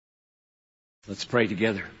Let's pray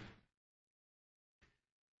together.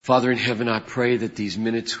 Father in heaven, I pray that these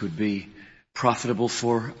minutes would be profitable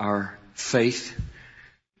for our faith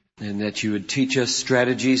and that you would teach us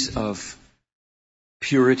strategies of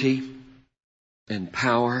purity and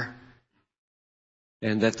power,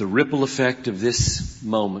 and that the ripple effect of this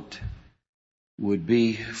moment would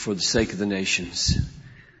be for the sake of the nations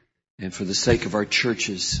and for the sake of our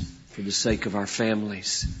churches, for the sake of our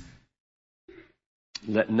families.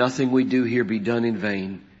 Let nothing we do here be done in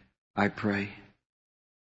vain, I pray.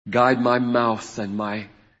 Guide my mouth and my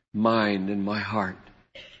mind and my heart.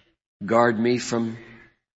 Guard me from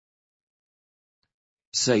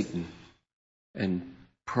Satan and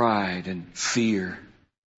pride and fear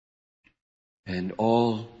and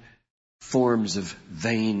all forms of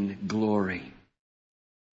vain glory.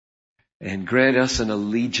 And grant us an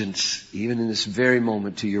allegiance, even in this very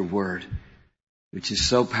moment, to your word, which is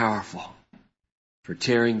so powerful for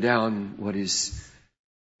tearing down what is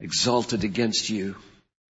exalted against you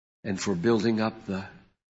and for building up the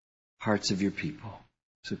hearts of your people.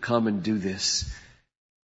 So come and do this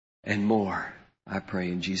and more, I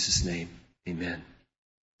pray in Jesus' name. Amen.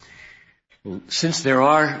 Well, since there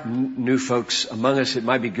are new folks among us, it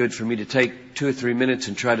might be good for me to take 2 or 3 minutes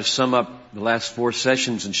and try to sum up the last 4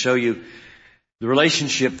 sessions and show you the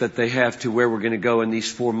relationship that they have to where we're going to go in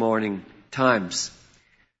these 4 morning times.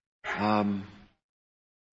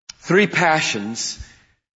 3 passions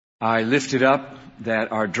I lifted up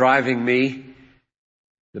that are driving me.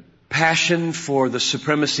 The passion for the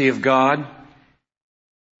supremacy of God.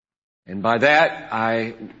 And by that,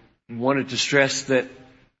 I wanted to stress that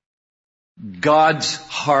God's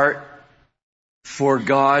heart for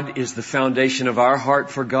God is the foundation of our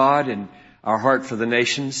heart for God and our heart for the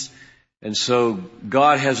nations. And so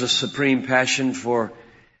God has a supreme passion for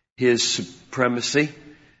His supremacy.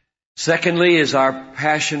 Secondly is our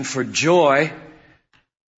passion for joy.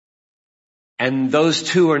 And those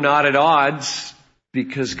two are not at odds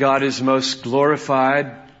because God is most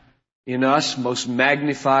glorified in us, most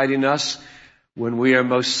magnified in us when we are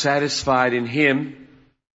most satisfied in Him.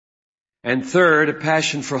 And third, a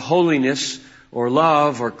passion for holiness or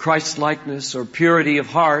love or Christ-likeness or purity of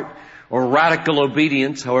heart or radical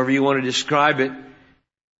obedience, however you want to describe it.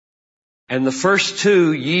 And the first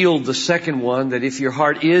 2 yield the second one, that if your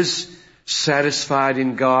heart is satisfied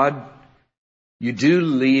in God, you do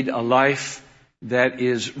lead a life that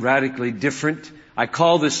is radically different. I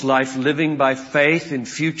call this life living by faith in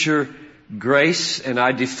future grace, and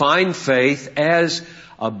I define faith as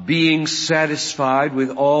a being satisfied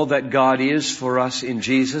with all that God is for us in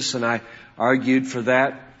Jesus, and I argued for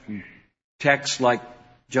that in texts like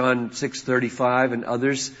John 6:35 and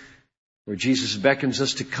others, where Jesus beckons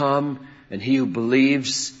us to come, and he who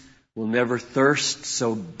believes will never thirst.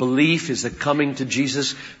 So belief is the coming to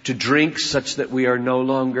Jesus to drink such that we are no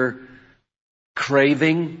longer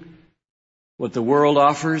craving what the world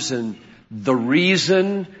offers. And the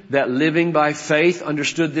reason that living by faith,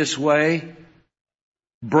 understood this way,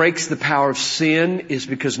 breaks the power of sin is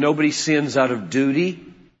because nobody sins out of duty.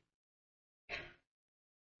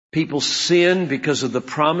 People sin because of the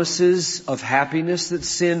promises of happiness that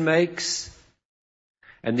sin makes.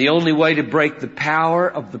 And the only way to break the power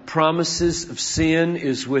of the promises of sin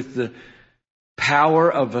is with the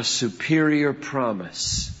power of a superior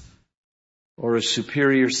promise or a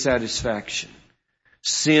superior satisfaction.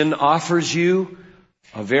 Sin offers you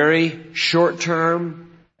a very short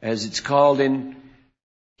term, as it's called in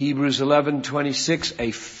Hebrews 11:26,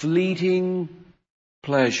 a fleeting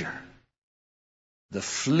pleasure. The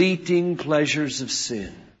fleeting pleasures of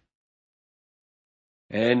sin.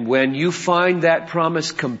 And when you find that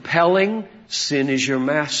promise compelling, sin is your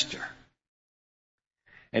master.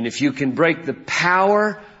 And if you can break the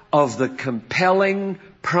power of the compelling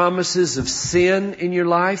promises of sin in your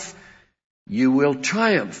life, you will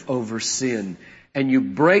triumph over sin. And you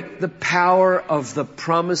break the power of the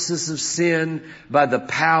promises of sin by the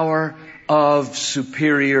power of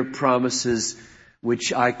superior promises,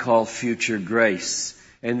 which I call future grace.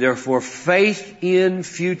 And therefore, faith in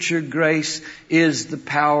future grace is the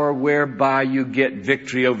power whereby you get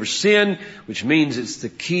victory over sin, which means it's the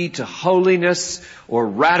key to holiness or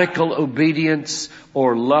radical obedience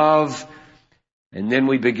or love. And then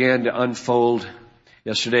we began to unfold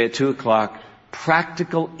yesterday at 2:00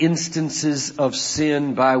 practical instances of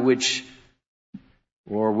sin by which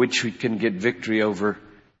we can get victory over.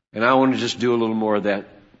 And I want to just do a little more of that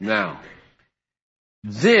now.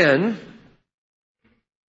 Then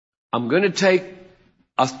I'm going to take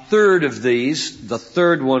a third of these, the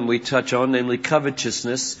third one we touch on, namely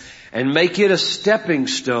covetousness, and make it a stepping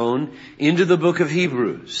stone into the book of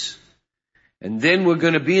Hebrews. And then we're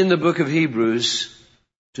going to be in the book of Hebrews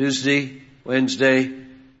Tuesday, Wednesday,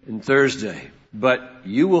 and Thursday. But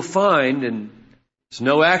you will find, and it's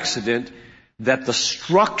no accident, that the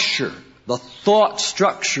structure, the thought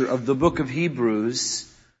structure of the book of Hebrews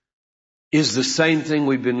is the same thing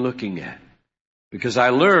we've been looking at. Because I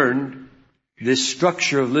learned this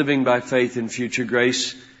structure of living by faith in future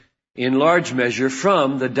grace in large measure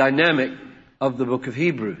from the dynamic of the book of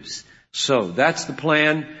Hebrews. So that's the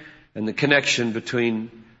plan and the connection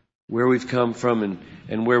between where we've come from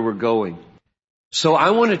and where we're going. So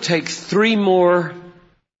I want to take 3 more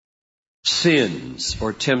sins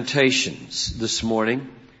or temptations this morning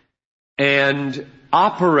and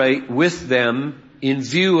operate with them in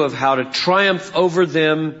view of how to triumph over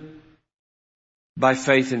them by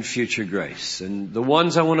faith in future grace. And the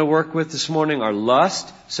ones I want to work with this morning are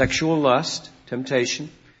lust, sexual lust, temptation.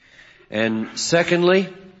 And secondly,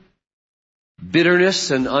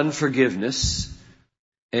 bitterness and unforgiveness.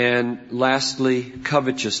 And lastly,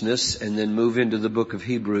 covetousness, and then move into the book of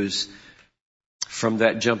Hebrews from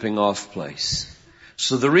that jumping off place.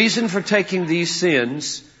 So the reason for taking these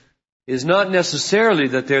sins is not necessarily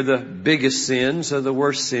that they're the biggest sins or the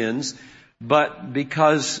worst sins, but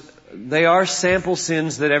because they are sample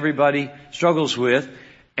sins that everybody struggles with,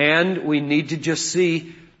 and we need to just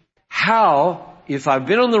see how, if I've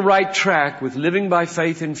been on the right track with living by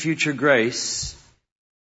faith in future grace,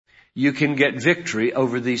 you can get victory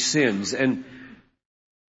over these sins. And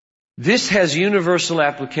this has universal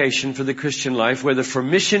application for the Christian life, whether for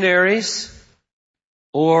missionaries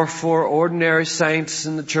or for ordinary saints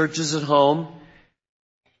in the churches at home.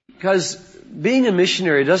 Because being a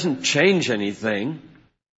missionary doesn't change anything.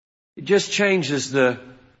 It just changes the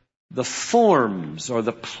forms or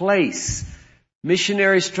the place.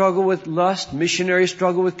 Missionaries struggle with lust. Missionaries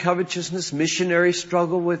struggle with covetousness. Missionaries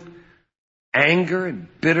struggle with anger and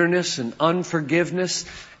bitterness and unforgiveness.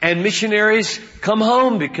 And missionaries come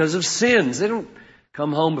home because of sins. They don't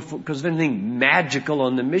come home because of anything magical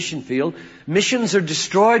on the mission field. Missions are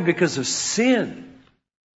destroyed because of sin.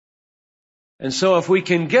 And so if we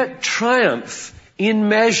can get triumph in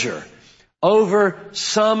measure over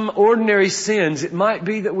some ordinary sins, it might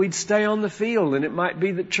be that we'd stay on the field, and it might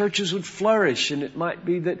be that churches would flourish, and it might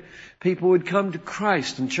be that people would come to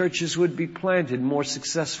Christ and churches would be planted more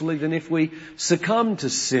successfully than if we succumb to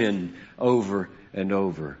sin over and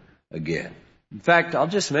over again. In fact, I'll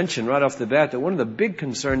just mention right off the bat that one of the big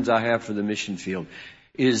concerns I have for the mission field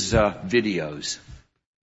is videos.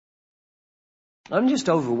 I'm just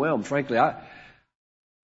overwhelmed, frankly.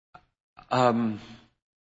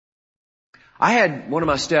 I had one of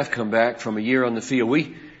my staff come back from a year on the field.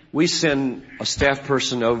 We send a staff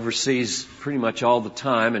person overseas pretty much all the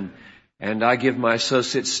time, and I give my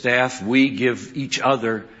associate staff, we give each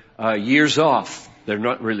other years off. They're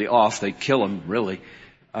not really off, they kill them really,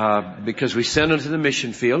 because we send them to the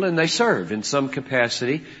mission field and they serve in some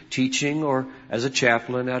capacity, teaching or as a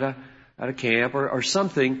chaplain at a camp or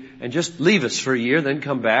something, and just leave us for a year, then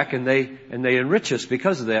come back and they enrich us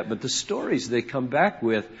because of that. But the stories they come back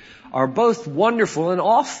with are both wonderful and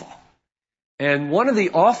awful. And one of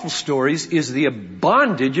the awful stories is the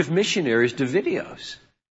bondage of missionaries to videos.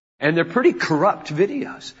 And they're pretty corrupt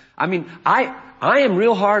videos. I mean, I am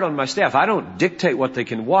real hard on my staff. I don't dictate what they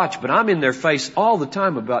can watch, but I'm in their face all the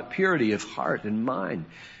time about purity of heart and mind.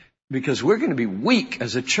 Because we're going to be weak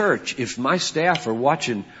as a church if my staff are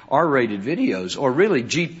watching R-rated videos or really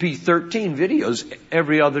GP-13 videos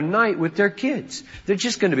every other night with their kids. They're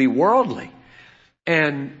just going to be worldly.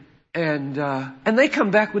 And they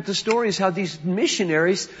come back with the stories how these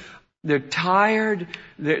missionaries, they're tired,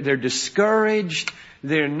 they're discouraged,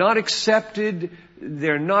 they're not accepted,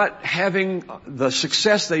 they're not having the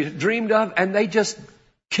success they dreamed of, and they just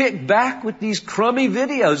kick back with these crummy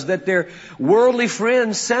videos that their worldly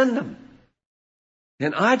friends send them.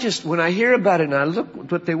 And when I hear about it and I look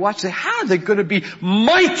at what they watch, I say, how are they going to be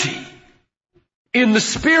mighty in the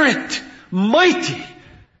Spirit, mighty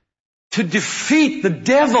to defeat the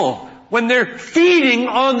devil when they're feeding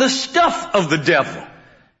on the stuff of the devil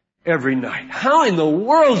every night? How in the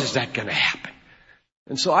world is that going to happen?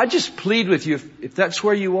 And so I just plead with you, if that's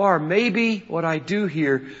where you are, maybe what I do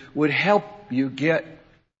here would help you get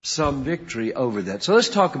some victory over that. So let's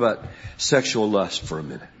talk about sexual lust for a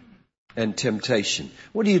minute and temptation.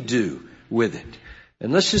 What do you do with it?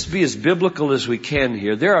 And let's just be as biblical as we can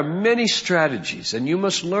here. There are many strategies, and you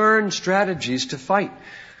must learn strategies to fight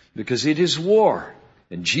because it is war.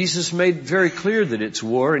 And Jesus made very clear that it's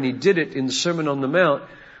war, and He did it in the Sermon on the Mount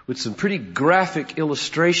with some pretty graphic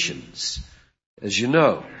illustrations, as you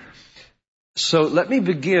know. So let me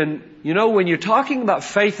begin. You know, when you're talking about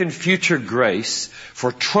faith in future grace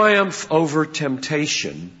for triumph over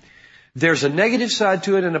temptation, there's a negative side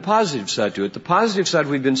to it and a positive side to it. The positive side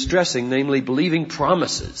we've been stressing, namely believing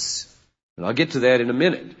promises. And I'll get to that in a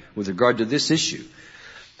minute with regard to this issue.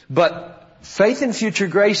 But faith in future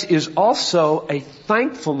grace is also a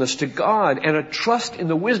thankfulness to God and a trust in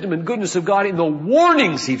the wisdom and goodness of God in the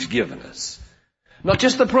warnings He's given us. Not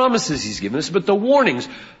just the promises He's given us, but the warnings.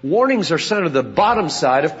 Warnings are sort of the bottom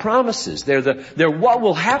side of promises. They're what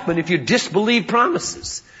will happen if you disbelieve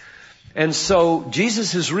promises. And so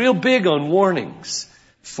Jesus is real big on warnings.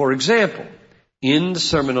 For example, in the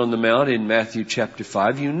Sermon on the Mount in Matthew chapter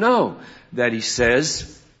 5, you know that He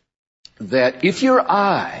says that if your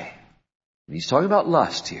eye, He's talking about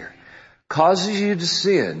lust here, causes you to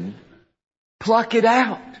sin, pluck it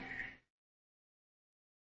out.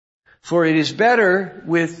 For it is better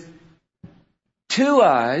with two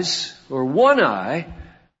eyes or one eye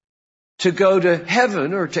to go to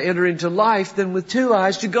heaven or to enter into life than with two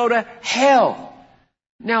eyes to go to hell.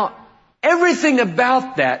 Now, everything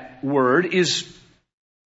about that word is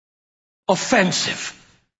offensive.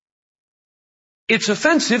 It's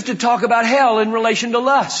offensive to talk about hell in relation to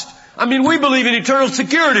lust. I mean, we believe in eternal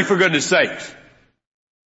security, for goodness sakes.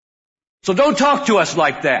 So don't talk to us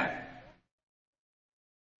like that.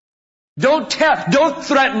 Don't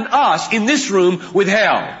threaten us in this room with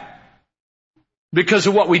hell because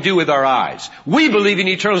of what we do with our eyes. We believe in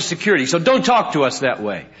eternal security, so don't talk to us that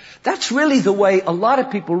way. That's really the way a lot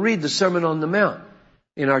of people read the Sermon on the Mount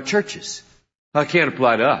in our churches. It can't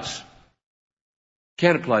apply to us.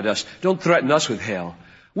 Can't apply to us. Don't threaten us with hell.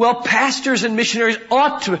 Well, pastors and missionaries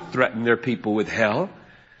ought to threaten their people with hell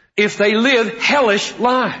if they live hellish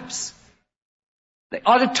lives. They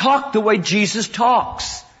ought to talk the way Jesus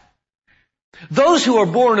talks. Those who are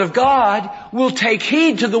born of God will take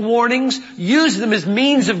heed to the warnings, use them as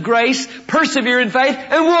means of grace, persevere in faith,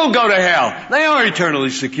 and won't go to hell. They are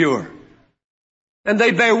eternally secure. And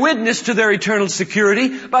they bear witness to their eternal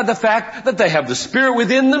security by the fact that they have the Spirit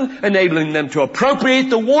within them, enabling them to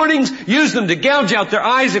appropriate the warnings, use them to gouge out their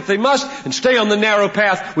eyes if they must, and stay on the narrow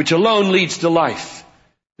path which alone leads to life.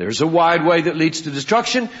 There's a wide way that leads to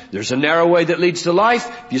destruction. There's a narrow way that leads to life.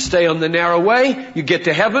 If you stay on the narrow way, you get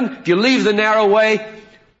to heaven. If you leave the narrow way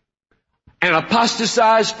and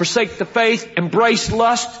apostatize, forsake the faith, embrace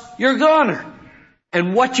lust, you're a goner.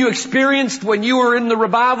 And what you experienced when you were in the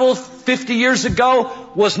revival 50 years ago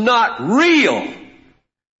was not real.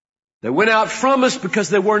 They went out from us because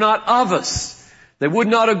they were not of us. They would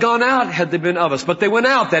not have gone out had they been of us, but they went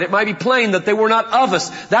out that it might be plain that they were not of us.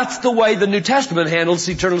 That's the way the New Testament handles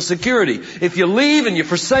eternal security. If you leave and you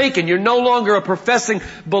forsake and you're no longer a professing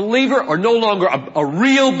believer or no longer a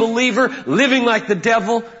real believer living like the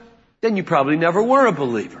devil, then you probably never were a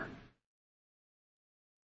believer.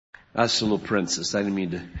 That's a little princess. I didn't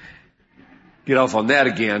mean to get off on that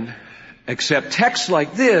again. Except texts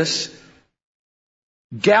like this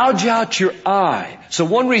gouge out your eye. So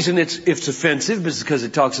one reason it's offensive is because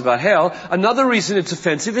it talks about hell. Another reason it's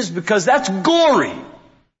offensive is because that's gory.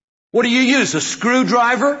 What do you use? A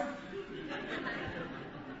screwdriver?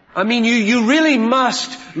 I mean, you really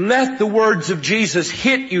must let the words of Jesus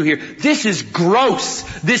hit you here. This is gross.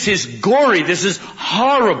 This is gory. This is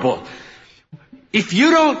horrible. If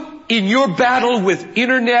you don't, in your battle with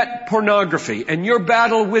internet pornography and your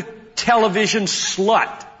battle with television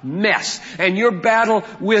slut mess and your battle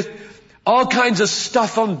with all kinds of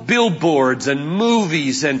stuff on billboards and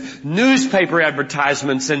movies and newspaper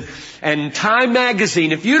advertisements and Time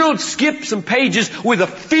magazine, if you don't skip some pages with a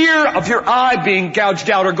fear of your eye being gouged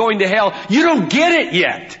out or going to hell, you don't get it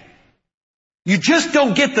yet. You just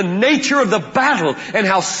don't get the nature of the battle and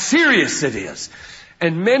how serious it is.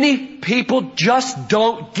 And many people just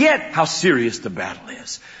don't get how serious the battle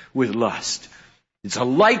is with lust. It's a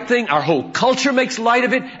light thing. Our whole culture makes light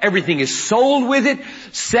of it. Everything is sold with it.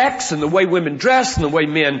 Sex and the way women dress and the way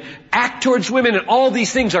men act towards women and all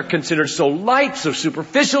these things are considered so light, so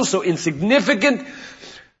superficial, so insignificant.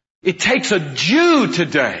 It takes a Jew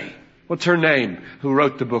today. What's her name? Who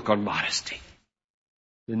wrote the book on modesty?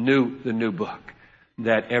 The new book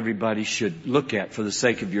that everybody should look at for the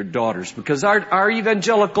sake of your daughters. Because our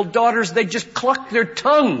evangelical daughters, they just cluck their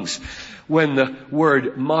tongues when the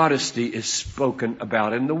word modesty is spoken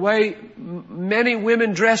about. And the way many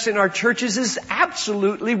women dress in our churches is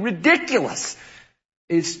absolutely ridiculous.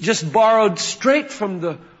 It's just borrowed straight from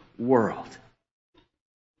the world.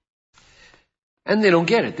 And they don't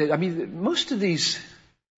get it. I mean, most of these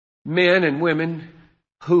men and women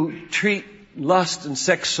who treat lust and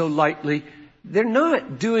sex so lightly, they're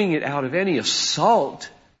not doing it out of any assault.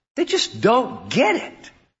 They just don't get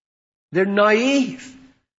it. They're naive.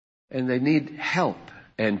 And they need help.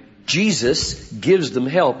 And Jesus gives them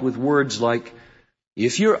help with words like,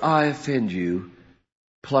 if your eye offend you,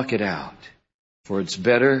 pluck it out. For it's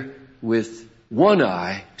better with one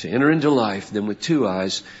eye to enter into life than with two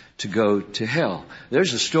eyes to go to hell.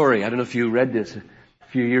 There's a story, I don't know if you read this a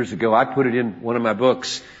few years ago. I put it in one of my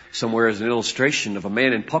books somewhere as an illustration of a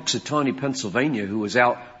man in Punxsutawney, Pennsylvania, who was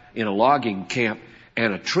out in a logging camp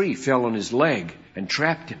and a tree fell on his leg and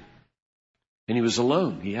trapped him. And he was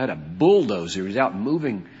alone. He had a bulldozer. He was out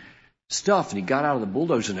moving stuff, and he got out of the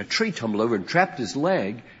bulldozer, and a tree tumbled over and trapped his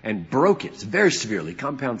leg and broke it very severely,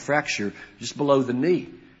 compound fracture just below the knee.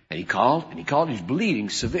 And he called, he was bleeding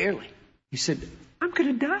severely. He said, I'm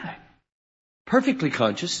going to die. Perfectly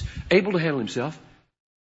conscious, able to handle himself.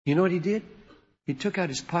 You know what he did? He took out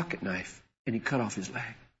his pocket knife and he cut off his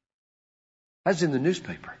leg. That's in the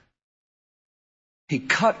newspaper. He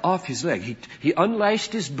cut off his leg. He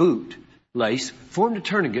unlashed his boot lace, formed a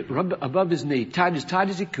tourniquet, rubbed above his knee, tied as tight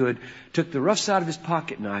as he could, took the rough side of his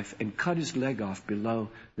pocket knife and cut his leg off below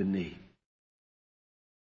the knee.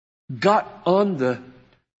 Got on the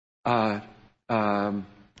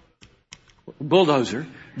bulldozer,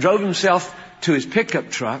 drove himself to his pickup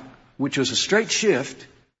truck, which was a straight shift,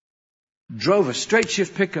 drove a straight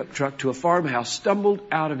shift pickup truck to a farmhouse, stumbled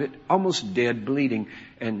out of it, almost dead, bleeding,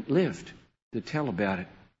 and lived to tell about it.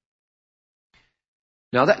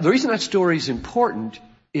 Now, the reason that story is important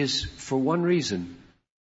is for one reason.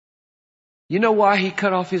 You know why he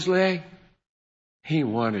cut off his leg? He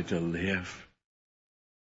wanted to live.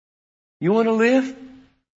 You want to live?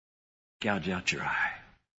 Gouge out your eye.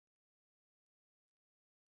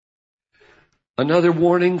 Another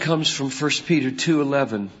warning comes from 1 Peter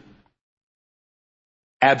 2:11.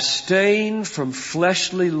 Abstain from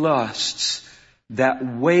fleshly lusts that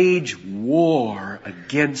wage war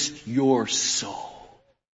against your soul.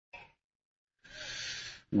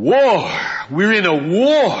 War. We're in a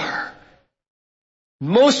war.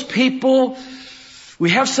 Most people,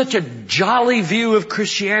 we have such a jolly view of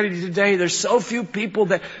Christianity today. There's so few people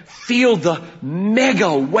that feel the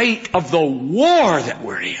mega weight of the war that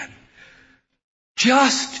we're in.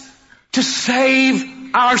 Just to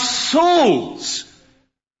save our souls.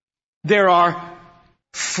 There are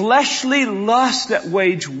fleshly lusts that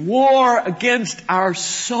wage war against our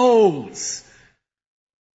souls.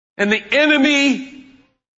 And the enemy,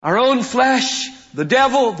 our own flesh, the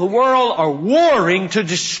devil, the world are warring to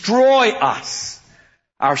destroy us,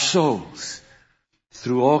 our souls,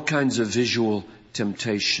 through all kinds of visual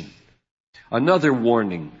temptation. Another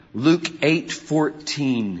warning, Luke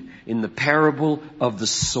 8:14, in the parable of the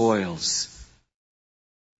soils.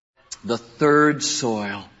 The third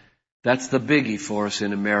soil. That's the biggie for us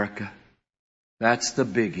in America. That's the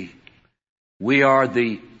biggie. We are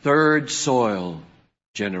the third soil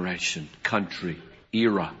generation, country,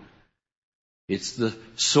 era. It's the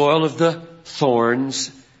soil of the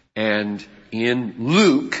thorns, and in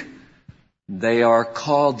Luke, they are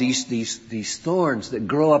called these thorns that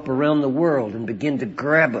grow up around the world and begin to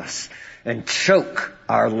grab us and choke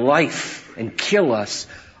our life and kill us,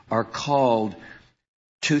 are called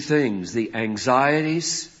two things: the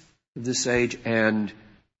anxieties of this age and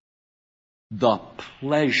the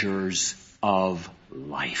pleasures of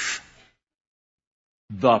life.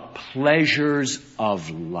 The pleasures of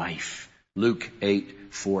life. Luke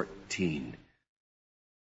 8:14.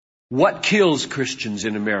 What kills Christians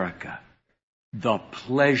in America? The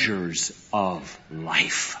pleasures of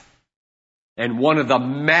life. And one of the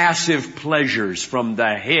massive pleasures from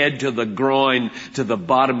the head to the groin to the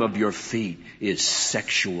bottom of your feet is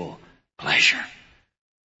sexual pleasure.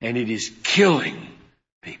 And it is killing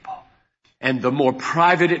people. And the more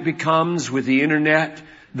private it becomes with the internet,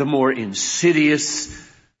 the more insidious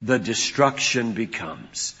the destruction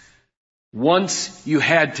becomes. Once you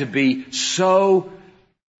had to be so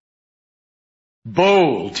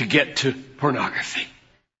bold to get to pornography,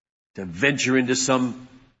 to venture into some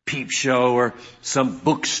peep show or some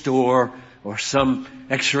bookstore or some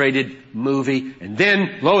X-rated movie. And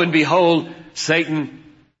then, lo and behold, Satan,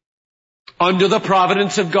 under the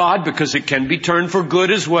providence of God, because it can be turned for good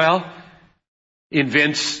as well,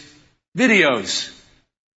 invents videos.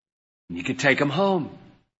 You could take them home.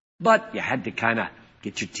 But you had to kind of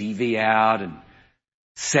get your TV out and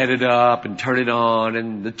set it up and turn it on,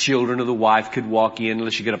 and the children or the wife could walk in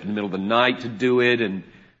unless you get up in the middle of the night to do it. And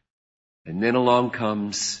then along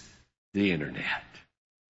comes the internet.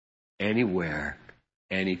 Anywhere,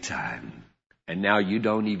 anytime. And now you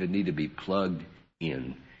don't even need to be plugged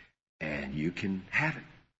in. And you can have it.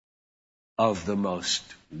 Of the most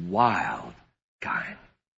wild kind.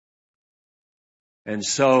 And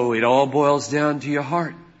so it all boils down to your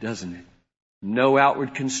heart. doesn't it? No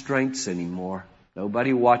outward constraints anymore.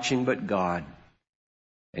 Nobody watching but God.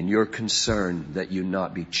 And you're concerned that you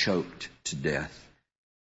not be choked to death.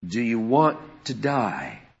 Do you want to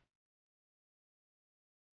die?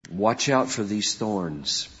 Watch out for these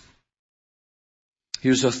thorns.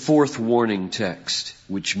 Here's a fourth warning text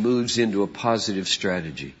which moves into a positive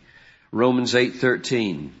strategy. Romans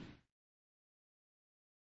 8:13.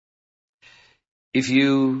 If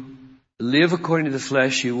you live according to the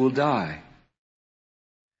flesh, you will die.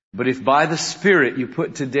 But if by the Spirit you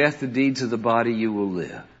put to death the deeds of the body, you will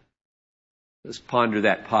live. Let's ponder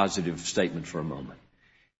that positive statement for a moment.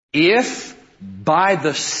 If by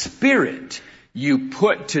the Spirit you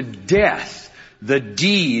put to death the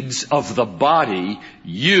deeds of the body,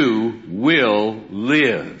 you will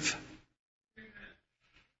live.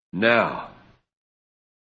 Now,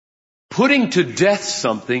 putting to death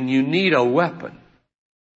something, you need a weapon.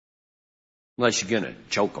 Unless you're going to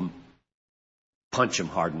choke them, punch them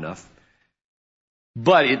hard enough.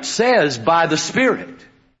 But it says by the Spirit.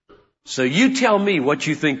 So you tell me what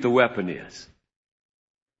you think the weapon is.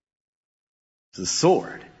 It's a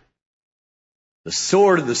sword. The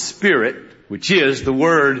sword of the Spirit, which is the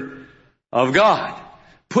Word of God.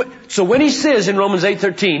 So when he says in Romans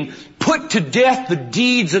 8:13, put to death the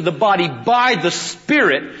deeds of the body by the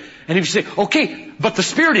Spirit, and if you say, okay, but the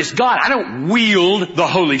Spirit is God, I don't wield the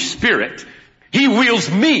Holy Spirit. He wields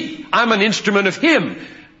me. I'm an instrument of Him.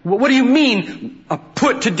 What do you mean,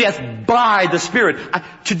 put to death by the Spirit?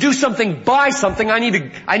 To do something by something, I need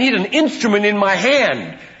an instrument in my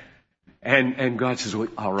hand. And God says, well,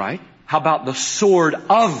 all right. How about the sword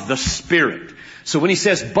of the Spirit? So when he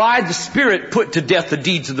says, by the Spirit put to death the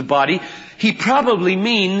deeds of the body, he probably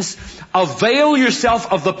means avail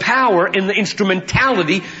yourself of the power and the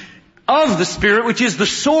instrumentality of the Spirit, which is the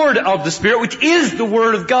sword of the Spirit, which is the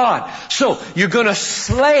Word of God. So you're going to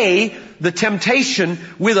slay the temptation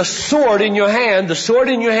with a sword in your hand. The sword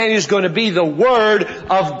in your hand is going to be the Word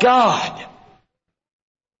of God.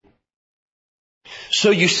 So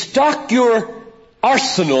you stock your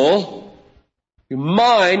arsenal, your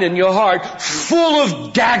mind and your heart, full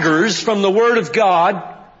of daggers from the Word of God.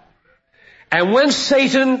 And when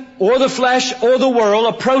Satan or the flesh or the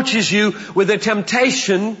world approaches you with a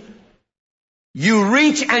temptation, you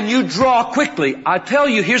reach and you draw quickly. I tell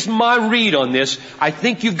you, here's my read on this. I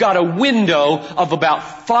think you've got a window of about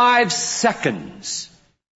 5 seconds.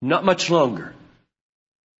 Not much longer.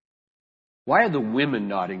 Why are the women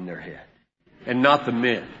nodding their head and not the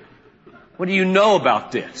men? What do you know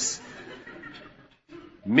about this?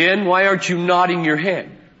 Men, why aren't you nodding your head?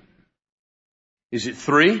 Is it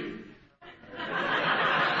 3?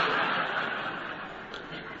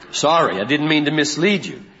 Sorry, I didn't mean to mislead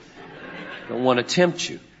you. Don't want to tempt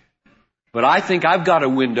you. But I think I've got a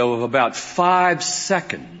window of about 5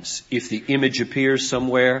 seconds. If the image appears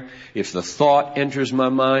somewhere, if the thought enters my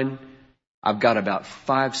mind, I've got about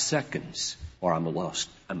 5 seconds or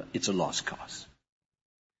it's a lost cause.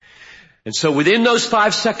 And so within those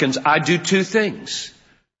 5 seconds, I do 2 things.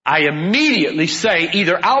 I immediately say,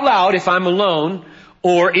 either out loud if I'm alone,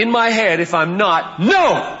 or in my head if I'm not,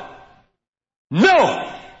 no!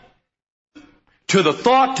 No! To the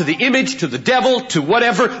thought, to the image, to the devil, to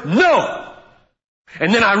whatever, no!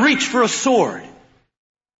 And then I reach for a sword.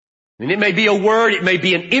 And it may be a word, it may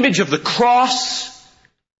be an image of the cross.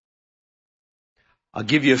 I'll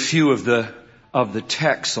give you a few of the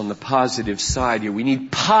texts on the positive side here. We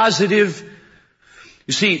need positive.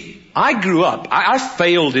 You see, I grew up, I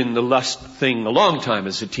failed in the lust thing a long time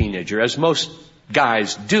as a teenager, as most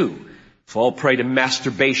guys do. Fall prey to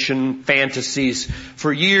masturbation, fantasies.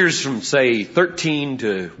 For years from, say, 13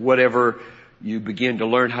 to whatever, you begin to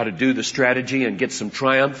learn how to do the strategy and get some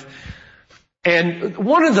triumph. And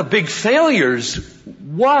one of the big failures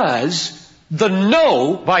was the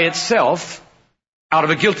no by itself, out of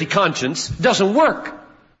a guilty conscience, doesn't work.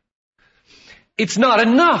 It's not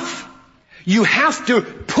enough. You have to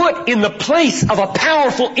put in the place of a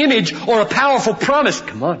powerful image or a powerful promise.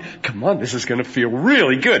 Come on, this is going to feel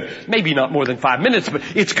really good. Maybe not more than 5 minutes, but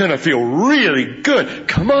it's going to feel really good.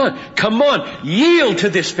 Come on, yield to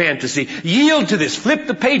this fantasy. Yield to this. Flip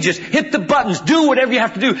the pages, hit the buttons, do whatever you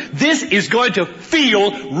have to do. This is going to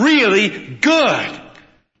feel really good.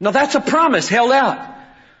 Now that's a promise held out.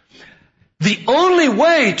 The only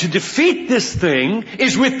way to defeat this thing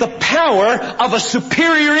is with the power of a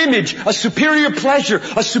superior image, a superior pleasure,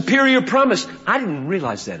 a superior promise. I didn't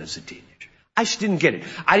realize that as a teenager. I just didn't get it.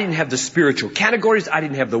 I didn't have the spiritual categories. I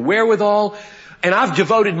didn't have the wherewithal. And I've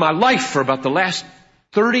devoted my life for about the last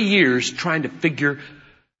 30 years trying to figure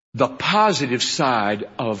the positive side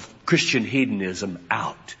of Christian hedonism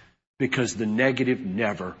out. because the negative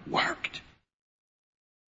never worked.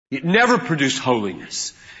 It never produced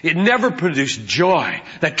holiness. It never produced joy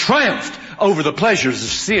that triumphed over the pleasures of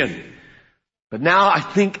sin. But now I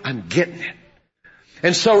think I'm getting it.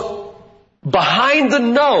 And so behind the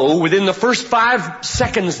no, within the first 5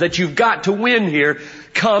 seconds that you've got to win here,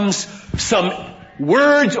 comes some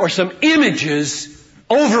words or some images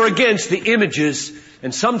over against the images.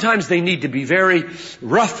 And sometimes they need to be very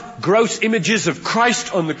rough, gross images of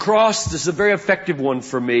Christ on the cross. This is a very effective one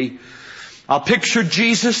for me. I'll picture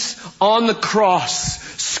Jesus on the cross,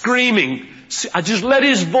 screaming. I just let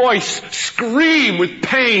His voice scream with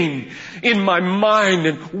pain in my mind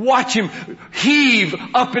and watch Him heave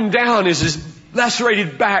up and down as His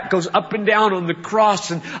lacerated back goes up and down on the cross,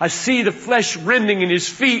 and I see the flesh rending in His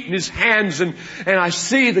feet and His hands, and I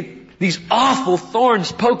see these awful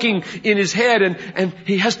thorns poking in His head, and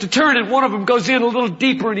He has to turn, and one of them goes in a little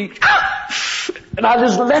deeper, and and I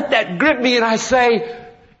just let that grip me, and I say,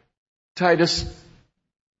 Titus,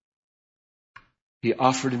 He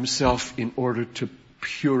offered Himself in order to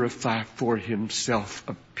purify for Himself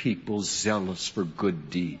a people zealous for good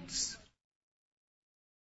deeds.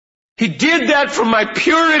 He did that for my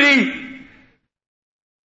purity.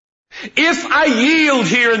 If I yield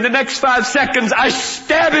here in the next 5 seconds, I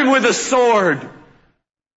stab Him with a sword.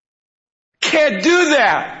 Can't do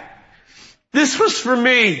that. This was for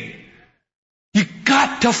me. You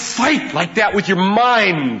got to fight like that with your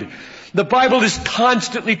mind. The Bible is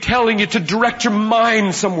constantly telling you to direct your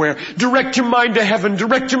mind somewhere. Direct your mind to heaven.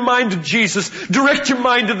 Direct your mind to Jesus. Direct your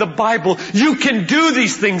mind to the Bible. You can do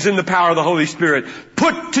these things in the power of the Holy Spirit.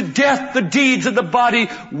 Put to death the deeds of the body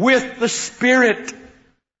with the Spirit.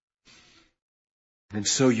 And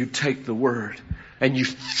so you take the Word and you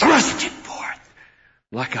thrust it forth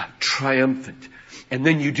like a triumphant. And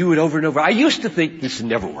then you do it over and over. I used to think this would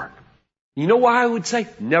never work. You know why I would say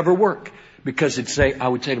never work? Because I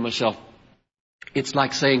would say to myself, it's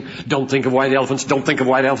like saying, don't think of white elephants, don't think of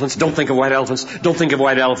white elephants, don't think of white elephants, don't think of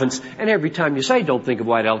white elephants. And every time you say don't think of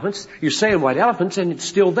white elephants, you're saying white elephants and it's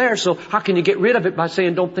still there. So how can you get rid of it by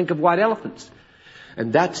saying don't think of white elephants?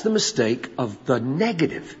 And that's the mistake of the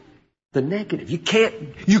negative. The negative. You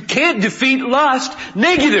can't defeat lust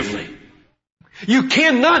negatively. You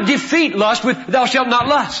cannot defeat lust with thou shalt not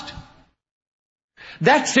lust.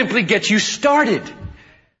 That simply gets you started.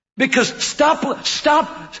 Because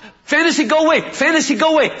stop, fantasy go away, fantasy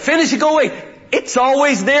go away, fantasy go away. It's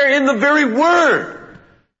always there in the very Word.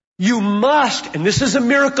 You must, and this is a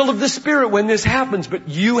miracle of the Spirit when this happens, but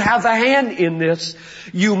you have a hand in this.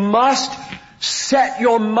 You must set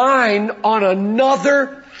your mind on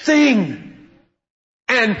another thing.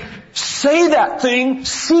 And say that thing,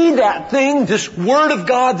 see that thing, this Word of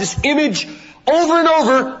God, this image, over and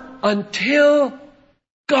over until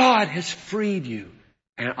God has freed you.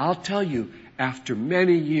 And I'll tell you, after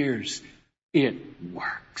many years, it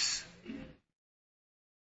works.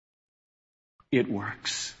 It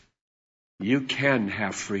works. You can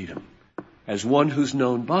have freedom. As one who's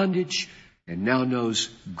known bondage and now knows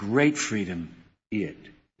great freedom, it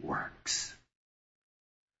works.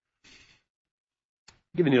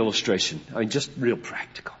 I'll give you an illustration. I mean, just real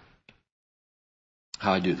practical.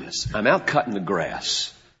 How I do this. I'm out cutting the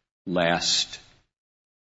grass last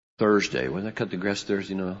Thursday. When I cut the grass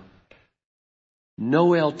Thursday,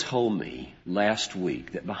 Noel told me last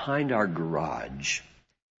week that behind our garage,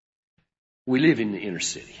 we live in the inner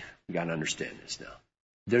city. You got to understand this now.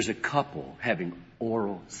 There's a couple having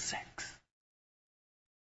oral sex.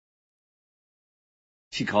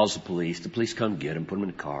 She calls the police. The police come get him, put him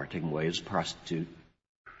in a car, take him away as a prostitute.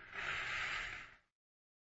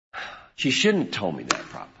 She shouldn't have told me that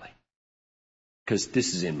probably, because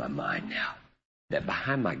this is in my mind now. That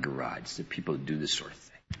behind my garage, there are people that do this sort of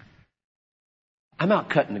thing. I'm out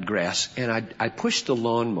cutting the grass, and I push the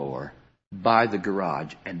lawnmower by the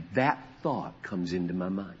garage, and that thought comes into my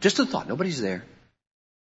mind. Just a thought. Nobody's there.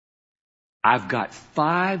 I've got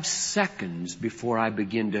 5 seconds before I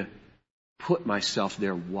begin to put myself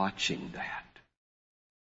there watching that.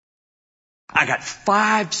 I got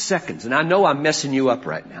 5 seconds, and I know I'm messing you up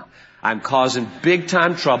right now. I'm causing big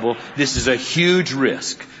time trouble. This is a huge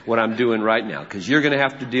risk, what I'm doing right now, because you're going to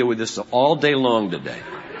have to deal with this all day long today.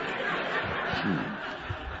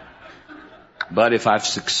 But if I've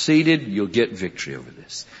succeeded, you'll get victory over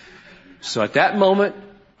this. So at that moment,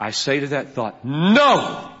 I say to that thought,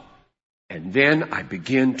 no! And then I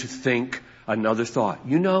begin to think another thought.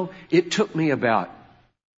 It took me about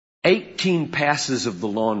 18 passes of the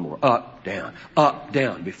lawnmower, up,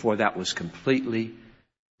 down, before that was completely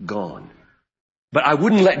gone. But I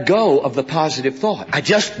wouldn't let go of the positive thought. I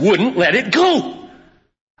just wouldn't let it go.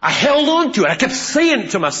 I held on to it. I kept saying it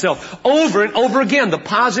to myself over and over again, the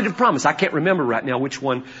positive promise. I can't remember right now which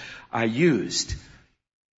one I used.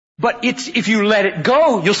 But if you let it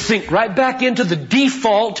go, you'll sink right back into the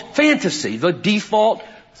default fantasy, the default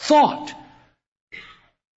thought.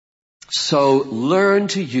 So learn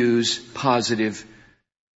to use positive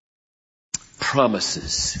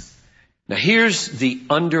promises. Now here's the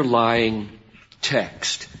underlying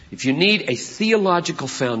text. If you need a theological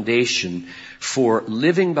foundation for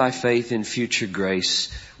living by faith in future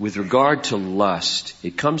grace with regard to lust,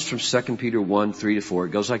 it comes from 2 Peter 1, 3-4.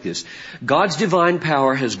 It goes like this. God's divine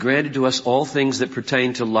power has granted to us all things that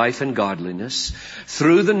pertain to life and godliness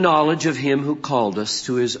through the knowledge of Him who called us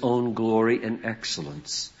to His own glory and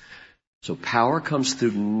excellence. So power comes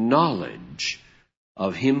through knowledge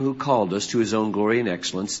of Him who called us to His own glory and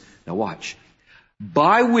excellence. Now watch.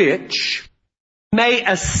 By which may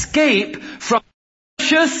escape from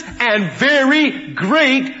precious and very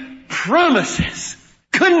great promises.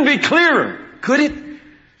 Couldn't be clearer, could it?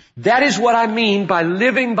 That is what I mean by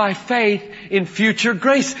living by faith in future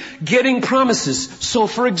grace. Getting promises. So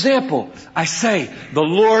for example, I say, the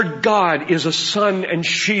Lord God is a sun and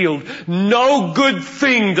shield. No good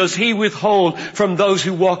thing does He withhold from those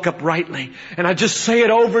who walk uprightly. And I just say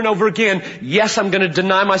it over and over again. Yes, I'm going to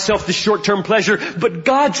deny myself the short-term pleasure, but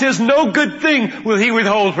God says no good thing will He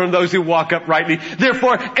withhold from those who walk uprightly.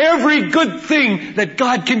 Therefore, every good thing that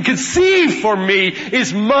God can conceive for me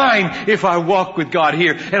is mine if I walk with God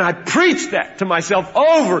here. And I preach that to myself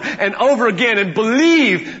over and over again and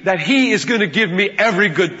believe that He is going to give me every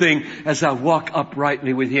good thing as I walk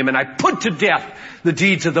uprightly with Him. And I put to death the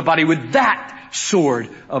deeds of the body with that sword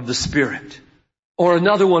of the Spirit. Or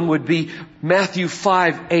another one would be Matthew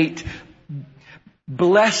 5:8.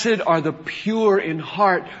 Blessed are the pure in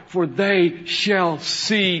heart, for they shall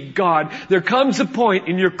see God. There comes a point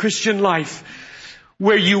in your Christian life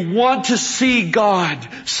where you want to see God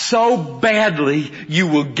so badly you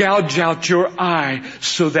will gouge out your eye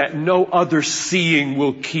so that no other seeing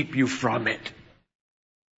will keep you from it.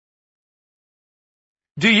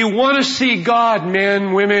 Do you want to see God,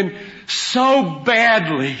 men, women, so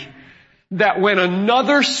badly that when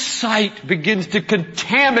another sight begins to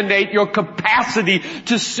contaminate your capacity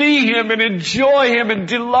to see Him and enjoy Him and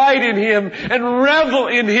delight in Him and revel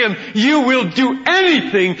in Him, you will do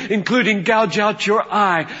anything, including gouge out your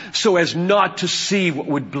eye, so as not to see what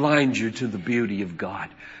would blind you to the beauty of God?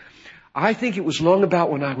 I think it was long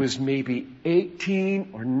about when I was maybe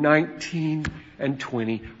 18 or 19 and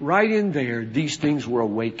 20. Right in there, these things were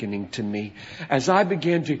awakening to me as I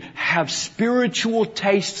began to have spiritual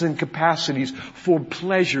tastes and capacities for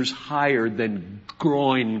pleasures higher than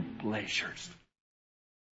groin pleasures.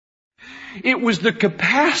 It was the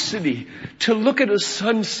capacity to look at a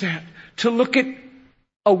sunset, to look at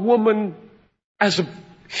a woman as a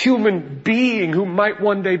human being who might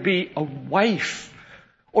one day be a wife,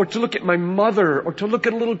 or to look at my mother, or to look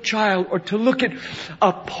at a little child, or to look at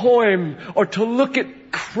a poem, or to look at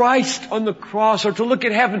Christ on the cross, or to look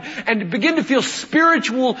at heaven, and to begin to feel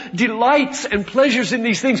spiritual delights and pleasures in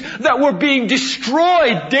these things that were being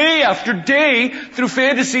destroyed day after day through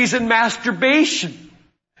fantasies and masturbation.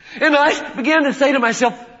 And I began to say to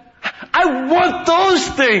myself, I want those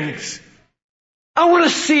things. I want to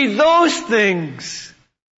see those things.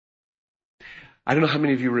 I don't know how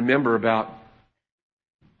many of you remember about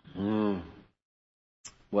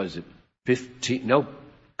what is it, 15, no,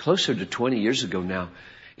 closer to 20 years ago now,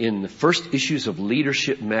 in the first issues of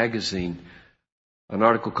Leadership magazine, an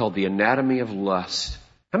article called The Anatomy of Lust.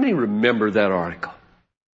 How many remember that article?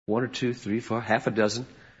 1 or 2, 3, 4, half a dozen.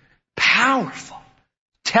 Powerful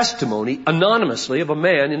testimony, anonymously, of a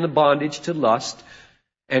man in the bondage to lust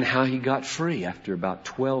and how he got free after about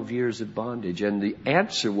 12 years of bondage. And the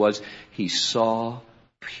answer was he saw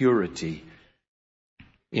purity.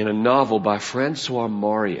 In a novel by Francois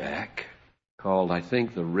Mauriac called, I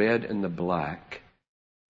think, The Red and the Black.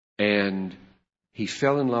 And he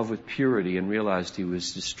fell in love with purity and realized he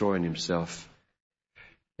was destroying himself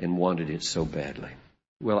and wanted it so badly.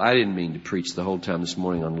 Well, I didn't mean to preach the whole time this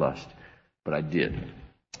morning on lust, but I did.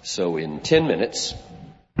 So in 10 minutes,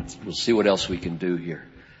 we'll see what else we can do here.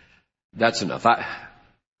 That's enough. I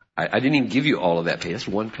didn't even give you all of that page. That's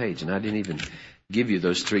one page, and I didn't even give you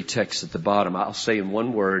those 3 texts at the bottom. I'll say in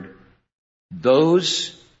one word,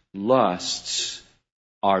 those lusts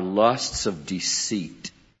are lusts of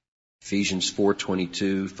deceit. Ephesians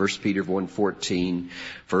 4:22, 1 Peter 1:14,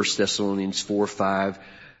 1 Thessalonians 4:5.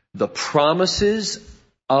 The promises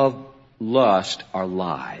of lust are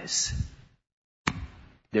lies.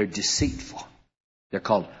 They're deceitful. They're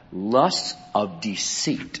called lusts of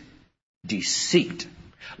deceit. Deceit.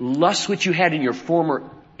 Lust which you had in your former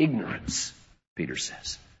ignorance, Peter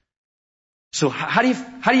says. So how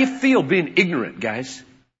do you feel being ignorant, guys?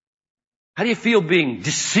 How do you feel being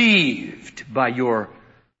deceived by your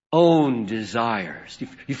own desires?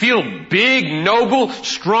 You feel big, noble,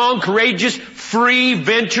 strong, courageous, free,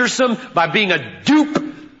 venturesome by being a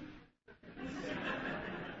dupe?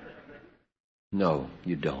 No,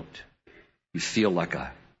 you don't. You feel like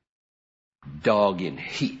a dog in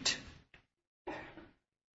heat.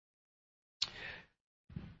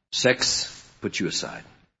 Sex, put you aside.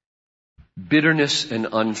 Bitterness and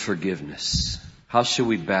unforgiveness. How shall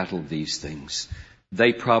we battle these things?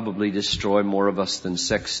 They probably destroy more of us than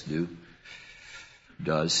sex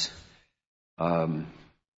does.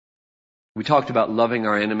 We talked about loving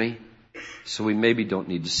our enemy, so we maybe don't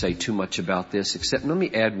need to say too much about this, except let me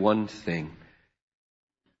add one thing.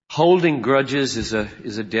 Holding grudges is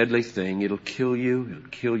a deadly thing. It'll kill you. It'll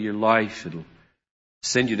kill your life. It'll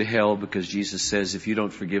send you to hell, because Jesus says, if you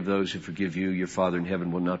don't forgive those who forgive you, your Father in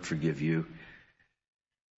heaven will not forgive you.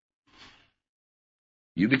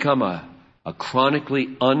 You become a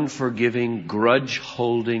chronically unforgiving,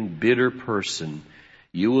 grudge-holding, bitter person.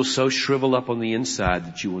 You will so shrivel up on the inside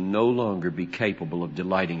that you will no longer be capable of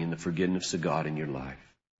delighting in the forgiveness of God in your life.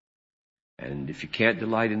 And if you can't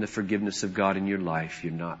delight in the forgiveness of God in your life,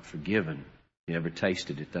 you're not forgiven. You never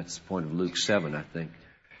tasted it. That's the point of Luke 7, I think.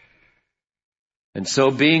 And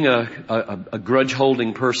so being a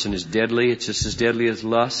grudge-holding person is deadly. It's just as deadly as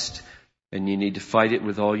lust, and you need to fight it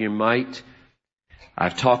with all your might.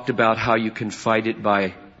 I've talked about how you can fight it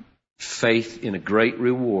by faith in a great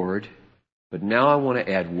reward, but now I want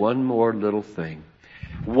to add one more little thing.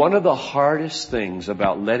 One of the hardest things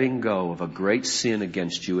about letting go of a great sin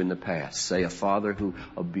against you in the past, say a father who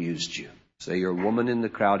abused you, say you're a woman in the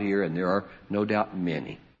crowd here, and there are no doubt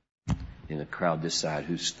many in the crowd this side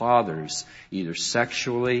whose fathers either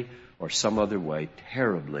sexually or some other way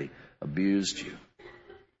terribly abused you.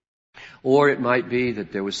 Or it might be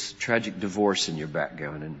that there was tragic divorce in your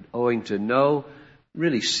background, and owing to no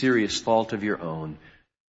really serious fault of your own,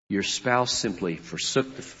 your spouse simply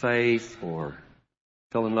forsook the faith or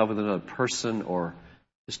fell in love with another person or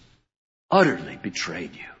just utterly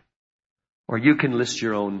betrayed you. Or you can list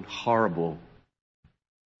your own horrible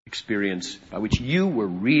experience by which you were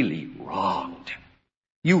really wronged.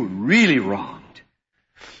 You were really wronged.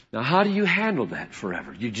 Now, how do you handle that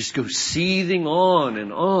forever? You just go seething on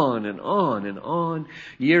and on and on and on,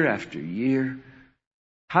 year after year.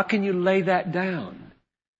 How can you lay that down?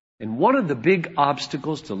 And one of the big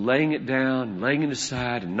obstacles to laying it down, laying it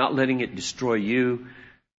aside, and not letting it destroy you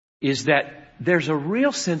is that there's a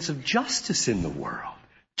real sense of justice in the world.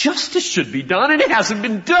 Justice should be done, and it hasn't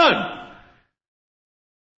been done.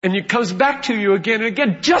 And it comes back to you again and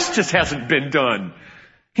again. Justice hasn't been done.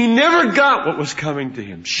 He never got what was coming to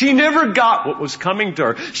him. She never got what was coming to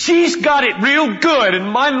her. She's got it real good, and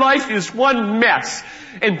my life is one mess.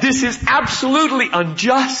 And this is absolutely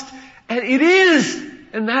unjust. And it is.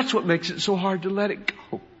 And that's what makes it so hard to let it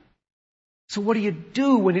go. So what do you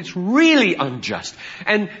do when it's really unjust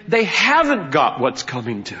and they haven't got what's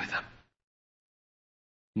coming to them?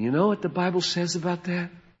 You know what the Bible says about that?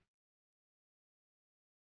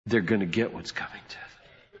 They're going to get what's coming to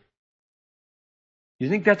them. You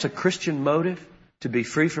think that's a Christian motive, to be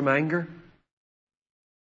free from anger?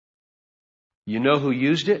 You know who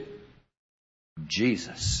used it?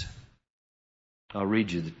 Jesus. I'll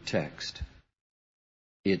read you the text.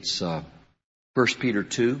 It's 1 Peter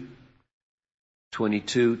 2,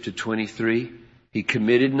 22 to 23. He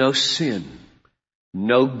committed no sin.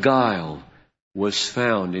 No guile was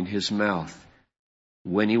found in his mouth.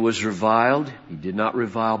 When he was reviled, he did not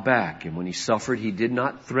revile back. And when he suffered, he did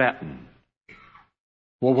not threaten.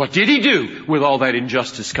 Well, what did he do with all that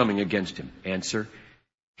injustice coming against him? Answer,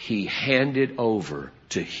 he handed over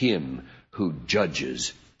to him who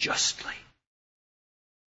judges justly.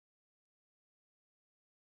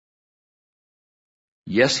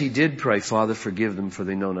 Yes, he did pray, Father, forgive them, for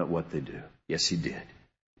they know not what they do. Yes, he did.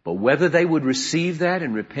 But whether they would receive that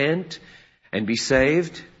and repent and be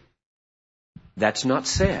saved, that's not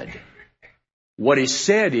said. What is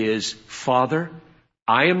said is, Father,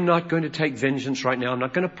 I am not going to take vengeance right now. I'm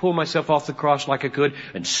not going to pull myself off the cross like I could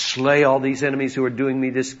and slay all these enemies who are doing me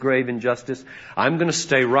this grave injustice. I'm going to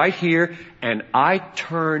stay right here, and I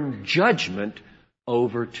turn judgment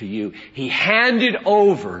over to you. He handed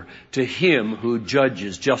over to him who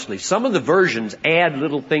judges justly. Some of the versions add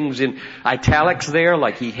little things in italics there,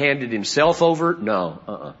 like he handed himself over.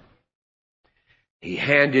 No, He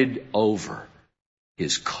handed over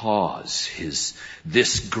his cause,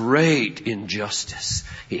 this great injustice.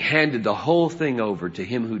 He handed the whole thing over to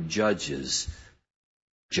him who judges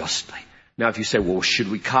justly. Now if you say, well, should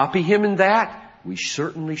we copy him in that? We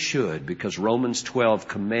certainly should, because Romans 12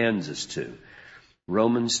 commands us to.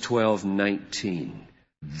 Romans 12:19.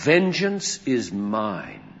 Vengeance is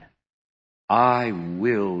mine. I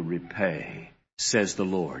will repay, says the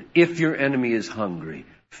Lord. If your enemy is hungry,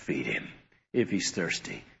 feed him. If he's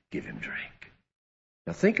thirsty, give him drink.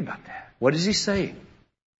 Now think about that. What is he saying?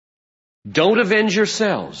 Don't avenge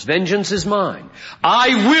yourselves. Vengeance is mine.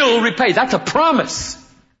 I will repay. That's a promise.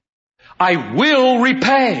 I will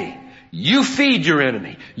repay. You feed your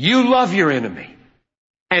enemy. You love your enemy.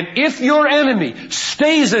 And if your enemy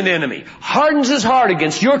stays an enemy, hardens his heart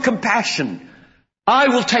against your compassion, I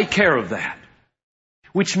will take care of that.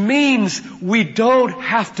 Which means we don't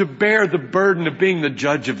have to bear the burden of being the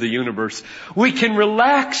judge of the universe. We can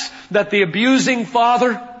relax that the abusing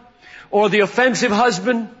father or the offensive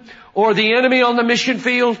husband or the enemy on the mission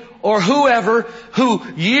field or whoever who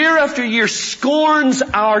year after year scorns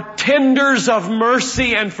our tenders of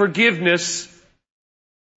mercy and forgiveness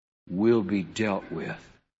will be dealt with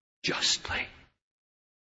justly.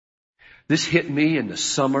 This hit me in the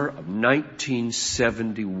summer of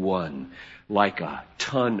 1971 like a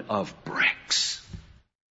ton of bricks.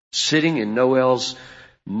 Sitting in Noel's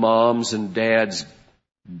mom's and dad's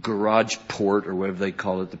garage port, or whatever they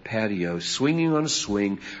call it, the patio, swinging on a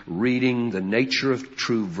swing, reading The Nature of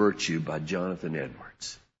True Virtue by Jonathan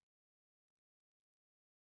Edwards.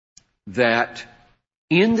 That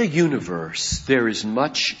in the universe there is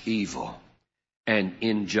much evil and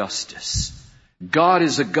injustice. God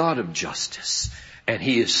is a God of justice, and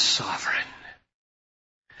He is sovereign.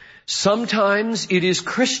 Sometimes it is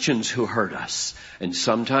Christians who hurt us, and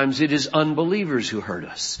sometimes it is unbelievers who hurt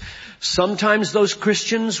us. Sometimes those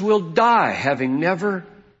Christians will die having never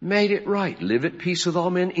made it right. Live at peace with all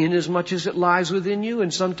men inasmuch as it lies within you,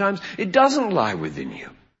 and sometimes it doesn't lie within you.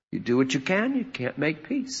 You do what you can't make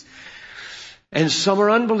peace. And some are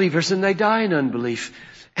unbelievers and they die in unbelief.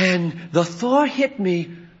 And the thought hit me,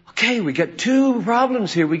 okay, we got two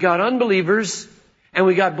problems here. We got unbelievers and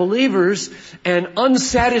we got believers, and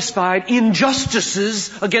unsatisfied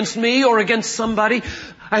injustices against me or against somebody.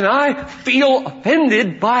 And I feel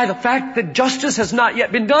offended by the fact that justice has not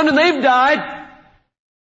yet been done and they've died.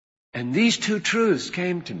 And these two truths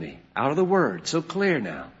came to me out of the Word, so clear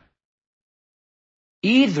now.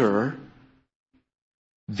 Either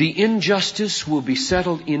the injustice will be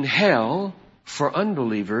settled in hell for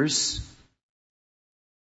unbelievers,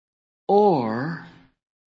 or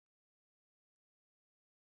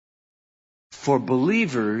for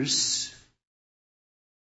believers,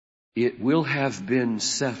 it will have been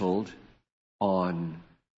settled on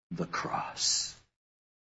the cross.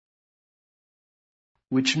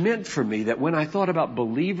 Which meant for me that when I thought about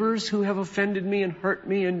believers who have offended me and hurt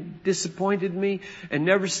me and disappointed me and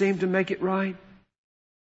never seemed to make it right,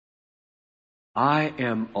 I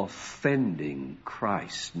am offending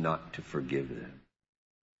Christ not to forgive them.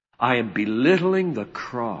 I am belittling the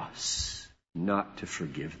cross not to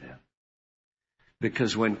forgive them.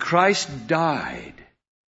 Because when Christ died,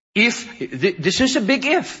 this is a big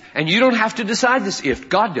if, and you don't have to decide this if,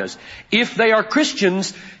 God does. If they are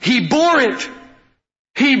Christians, He bore it.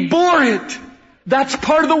 He bore it. That's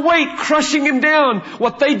part of the weight crushing Him down.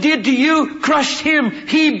 What they did to you crushed Him.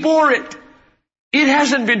 He bore it. It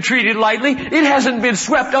hasn't been treated lightly. It hasn't been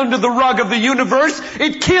swept under the rug of the universe.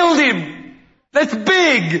 It killed Him. That's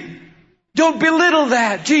big. Don't belittle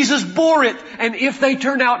that. Jesus bore it. And if they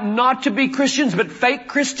turn out not to be Christians, but fake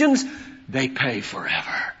Christians, they pay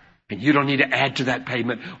forever. And you don't need to add to that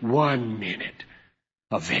payment 1 minute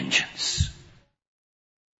of vengeance.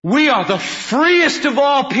 We are the freest of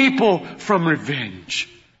all people from revenge.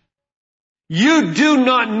 You do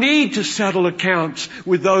not need to settle accounts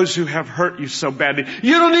with those who have hurt you so badly.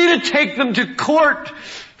 You don't need to take them to court.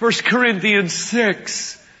 1 Corinthians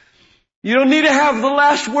 6. You don't need to have the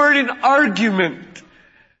last word in argument.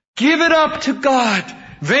 Give it up to God.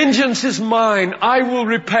 Vengeance is mine. I will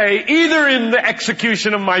repay, either in the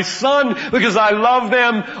execution of my Son because I love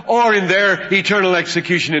them, or in their eternal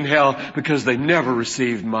execution in hell because they never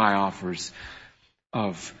received my offers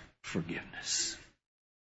of forgiveness.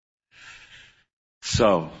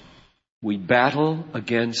 So, we battle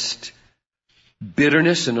against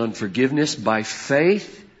bitterness and unforgiveness by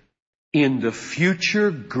faith in the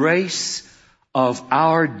future grace of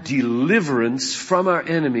our deliverance from our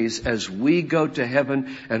enemies as we go to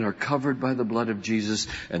heaven and are covered by the blood of Jesus,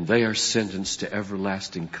 and they are sentenced to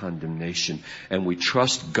everlasting condemnation. And we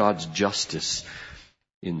trust God's justice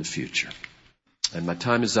in the future. And my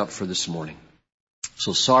time is up for this morning.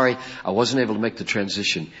 So sorry I wasn't able to make the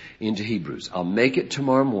transition into Hebrews. I'll make it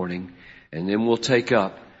tomorrow morning, and then we'll take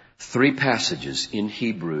up 3 passages in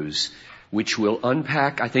Hebrews which will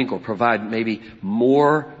unpack, I think, or provide maybe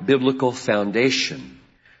more biblical foundation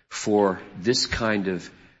for this kind of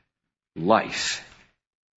life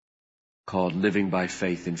called living by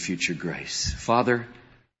faith in future grace. Father,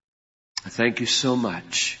 I thank you so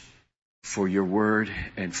much for your word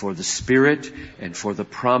and for the Spirit and for the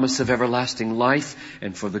promise of everlasting life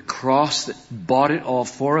and for the cross that bought it all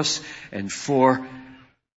for us and for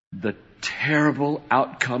the terrible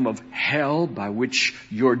outcome of hell by which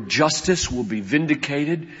your justice will be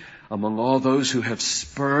vindicated among all those who have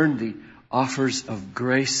spurned the offers of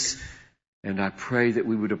grace. And I pray that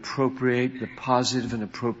we would appropriate the positive and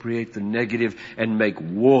appropriate the negative and make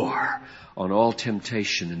war on all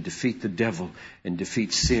temptation and defeat the devil and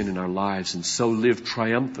defeat sin in our lives, and so live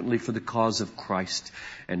triumphantly for the cause of Christ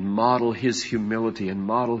and model His humility and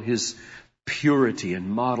model His purity and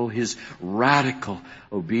model His radical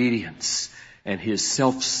obedience and His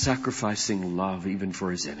self-sacrificing love even for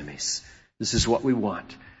His enemies. This is what we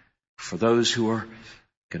want for those who are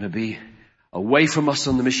going to be away from us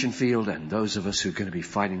on the mission field and those of us who are going to be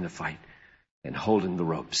fighting the fight and holding the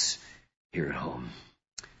ropes here at home.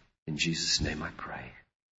 In Jesus' name I pray.